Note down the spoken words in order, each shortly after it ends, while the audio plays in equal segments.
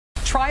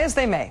try as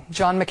they may,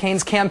 John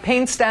McCain's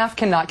campaign staff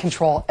cannot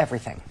control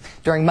everything.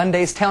 During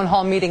Monday's town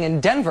hall meeting in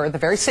Denver, the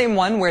very same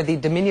one where the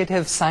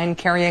diminutive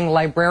sign-carrying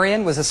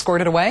librarian was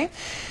escorted away,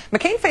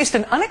 McCain faced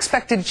an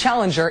unexpected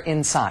challenger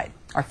inside.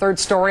 Our third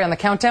story on the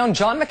countdown,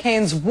 John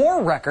McCain's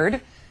war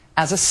record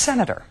as a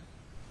senator.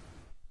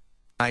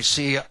 I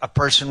see a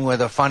person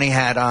with a funny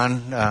hat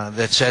on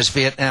that says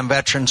Vietnam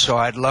veteran, so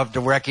I'd love to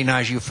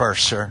recognize you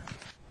first, sir.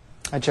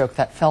 A joke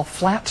that fell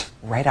flat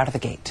right out of the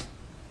gate.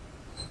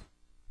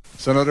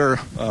 Senator,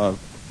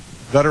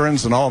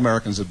 veterans and all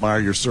Americans admire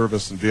your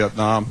service in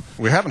Vietnam.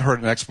 We haven't heard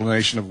an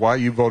explanation of why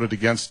you voted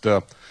against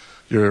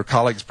your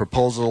colleagues'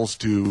 proposals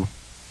to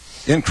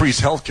increase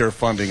health care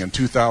funding in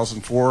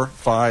 2004,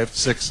 5,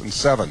 6, and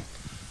 7,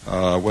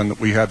 when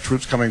we had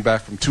troops coming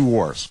back from 2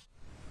 wars.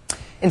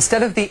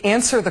 Instead of the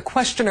answer the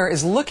questioner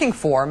is looking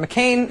for,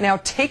 McCain now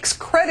takes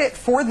credit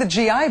for the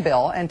GI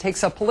Bill and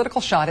takes a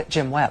political shot at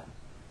Jim Webb.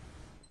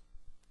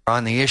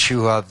 On the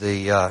issue of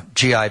the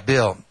GI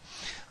Bill,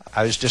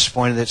 I was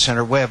disappointed that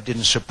Senator Webb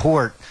didn't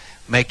support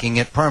making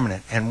it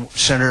permanent. And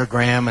Senator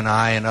Graham and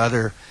I and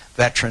other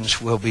veterans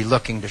will be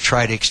looking to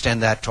try to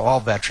extend that to all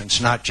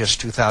veterans, not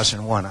just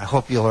 2001. I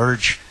hope you'll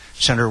urge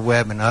Senator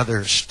Webb and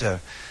others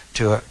to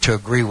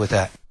agree with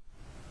that.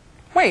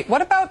 Wait,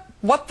 what about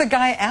what the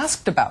guy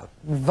asked about?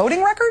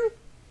 Voting record?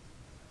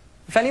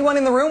 If anyone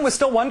in the room was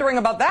still wondering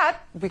about that,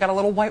 we got a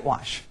little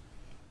whitewash.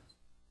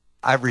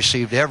 I've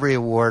received every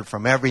award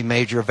from every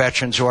major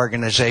veterans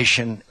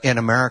organization in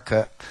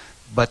America.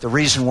 But the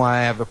reason why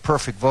I have a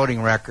perfect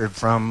voting record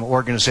from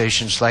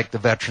organizations like the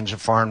Veterans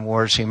of Foreign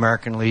Wars, the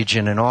American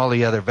Legion, and all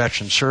the other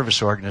veteran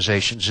service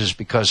organizations is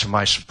because of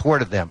my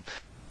support of them.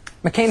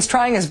 McCain's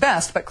trying his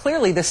best, but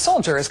clearly this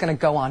soldier is going to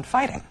go on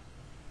fighting.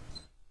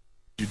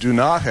 You do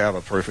not have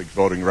a perfect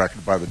voting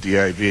record by the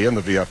IAVA and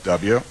the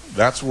VFW.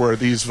 That's where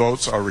these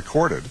votes are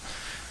recorded.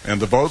 And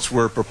the votes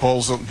were proposals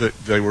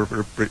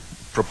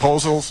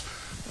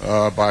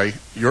by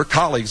your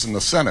colleagues in the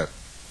Senate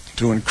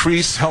to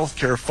increase health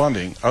care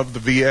funding of the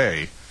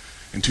VA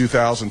in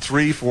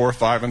 2003, 4,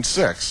 5, and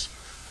 6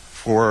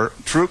 for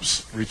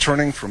troops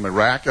returning from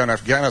Iraq and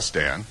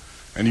Afghanistan,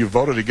 and you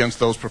voted against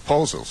those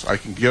proposals. I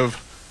can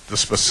give the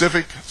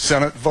specific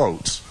Senate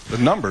votes, the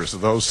numbers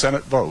of those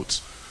Senate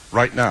votes,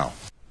 right now.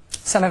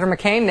 Senator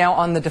McCain, now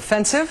on the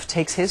defensive,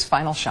 takes his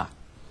final shot.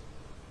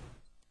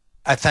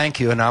 I thank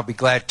you, and I'll be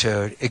glad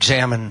to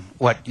examine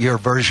what your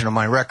version of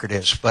my record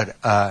is. But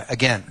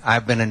again,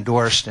 I've been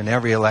endorsed in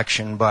every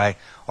election by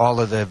all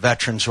of the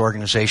veterans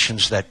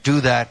organizations that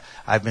do that.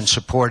 I've been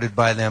supported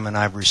by them, and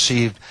I've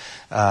received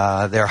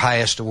their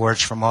highest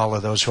awards from all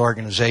of those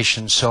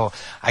organizations. So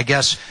I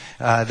guess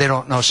they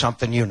don't know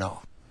something you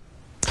know.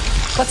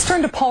 Let's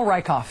turn to Paul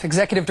Rieckhoff,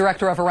 Executive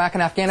Director of Iraq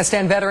and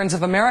Afghanistan Veterans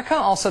of America,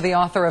 also the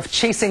author of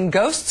Chasing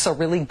Ghosts, a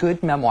really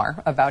good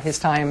memoir about his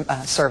time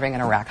serving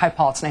in Iraq. Hi,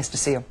 Paul. It's nice to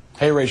see you.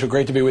 Hey, Rachel.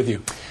 Great to be with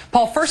you.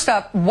 Paul, first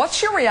up,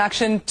 what's your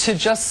reaction to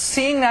just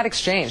seeing that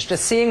exchange,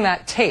 just seeing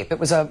that tape? It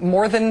was a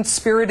more than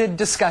spirited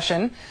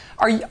discussion.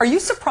 Are you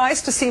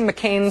surprised to see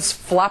McCain's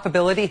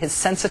floppability, his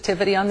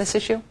sensitivity on this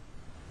issue?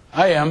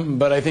 I am,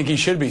 but I think he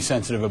should be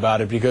sensitive about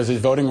it because his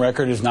voting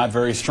record is not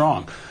very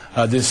strong.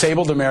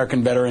 Disabled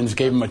American veterans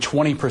gave him a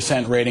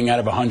 20% rating out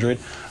of 100.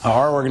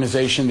 Our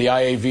organization, the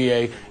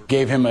IAVA,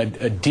 gave him a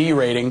D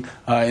rating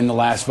in the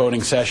last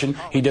voting session.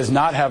 He does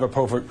not have a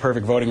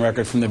perfect voting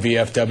record from the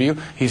VFW.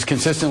 He's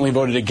consistently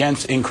voted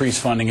against increased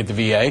funding at the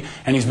VA,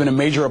 and he's been a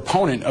major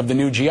opponent of the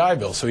new GI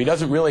Bill. So he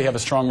doesn't really have a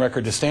strong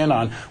record to stand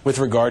on with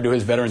regard to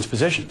his veterans'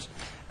 positions.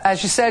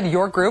 As you said,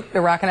 your group,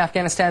 Iraq and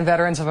Afghanistan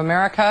Veterans of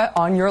America,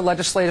 on your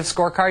legislative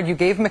scorecard, you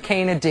gave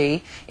McCain a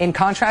D. In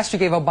contrast, you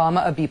gave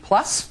Obama a B+.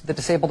 The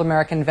disabled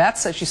American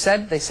vets, as you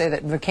said, they say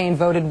that McCain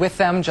voted with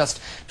them just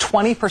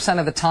 20%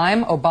 of the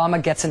time.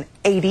 Obama gets an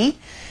 80.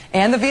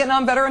 And the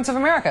Vietnam Veterans of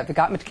America, that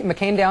got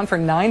McCain down for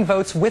 9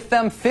 votes with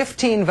them,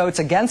 15 votes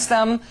against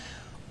them.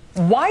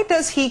 Why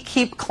does he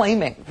keep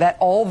claiming that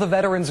all the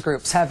veterans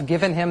groups have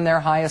given him their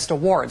highest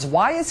awards?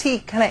 Why is he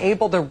kind of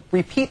able to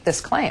repeat this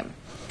claim?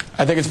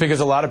 I think it's because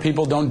a lot of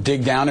people don't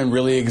dig down and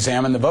really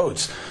examine the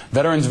votes.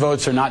 Veterans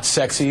votes are not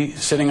sexy.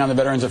 Sitting on the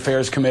Veterans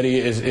Affairs Committee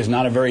is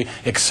not a very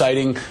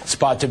exciting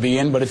spot to be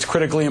in, but it's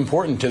critically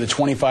important to the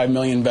 25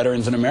 million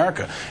veterans in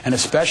America, and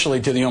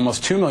especially to the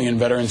almost 2 million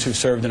veterans who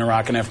served in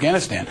Iraq and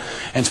Afghanistan.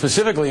 And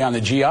specifically on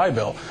the GI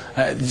Bill,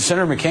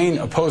 Senator McCain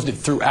opposed it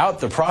throughout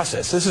the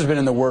process. This has been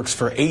in the works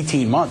for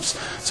 18 months.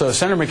 So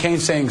Senator McCain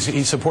saying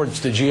he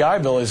supports the GI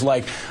Bill is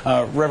like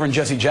Reverend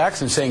Jesse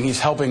Jackson saying he's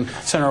helping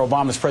Senator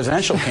Obama's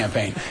presidential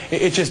campaign.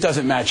 It just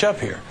doesn't match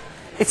up here.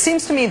 It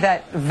seems to me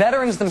that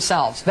veterans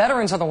themselves,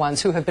 veterans are the ones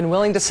who have been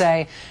willing to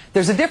say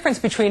there's a difference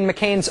between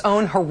McCain's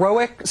own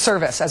heroic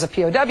service as a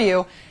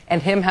POW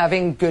and him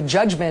having good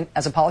judgment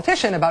as a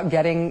politician about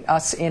getting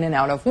us in and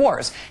out of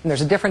wars. And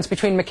there's a difference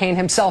between McCain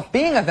himself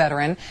being a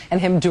veteran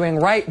and him doing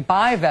right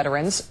by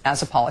veterans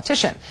as a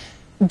politician.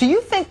 Do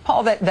you think,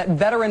 Paul, that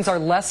veterans are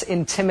less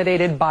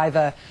intimidated by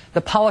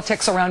the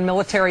politics around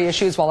military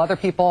issues while other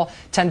people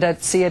tend to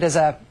see it as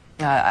a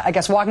I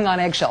guess walking on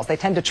eggshells? They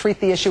tend to treat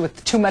the issue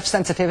with too much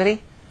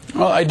sensitivity?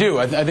 Well, I do.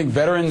 I think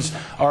veterans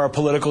are a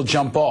political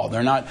jump ball.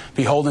 They're not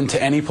beholden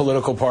to any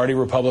political party,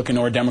 Republican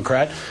or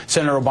Democrat.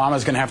 Senator Obama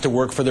is going to have to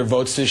work for their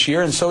votes this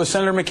year, and so is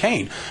Senator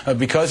McCain.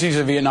 Because he's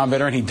a Vietnam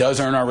veteran, he does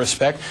earn our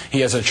respect.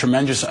 He has a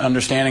tremendous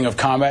understanding of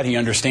combat. He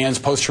understands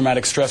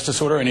post-traumatic stress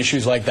disorder and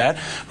issues like that.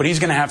 But he's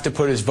going to have to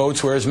put his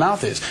votes where his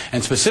mouth is.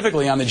 And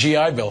specifically on the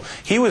GI Bill,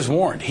 he was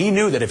warned. He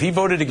knew that if he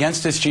voted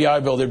against this GI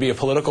Bill, there'd be a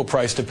political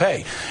price to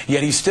pay.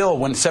 Yet he still,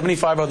 when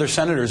 75 other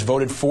senators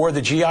voted for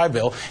the GI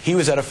Bill, he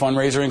was at a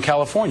fundraiser in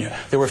California.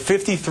 There were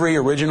 53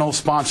 original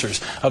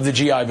sponsors of the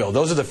GI Bill.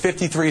 Those are the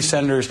 53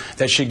 senators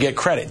that should get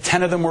credit.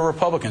 10 of them were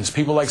Republicans,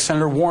 people like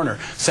Senator Warner,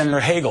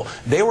 Senator Hagel.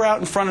 They were out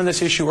in front of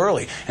this issue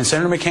early, and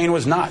Senator McCain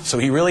was not. So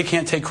he really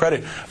can't take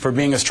credit for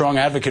being a strong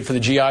advocate for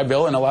the GI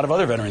Bill and a lot of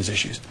other veterans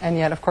issues. And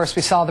yet, of course,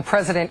 we saw the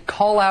president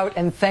call out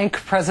and thank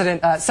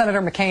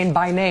Senator McCain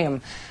by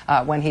name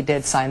when he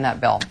did sign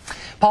that bill.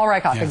 Paul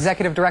Rieckhoff,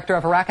 Executive Director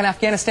of Iraq and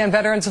Afghanistan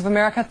Veterans of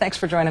America, thanks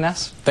for joining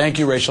us. Thank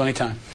you, Rachel. Anytime.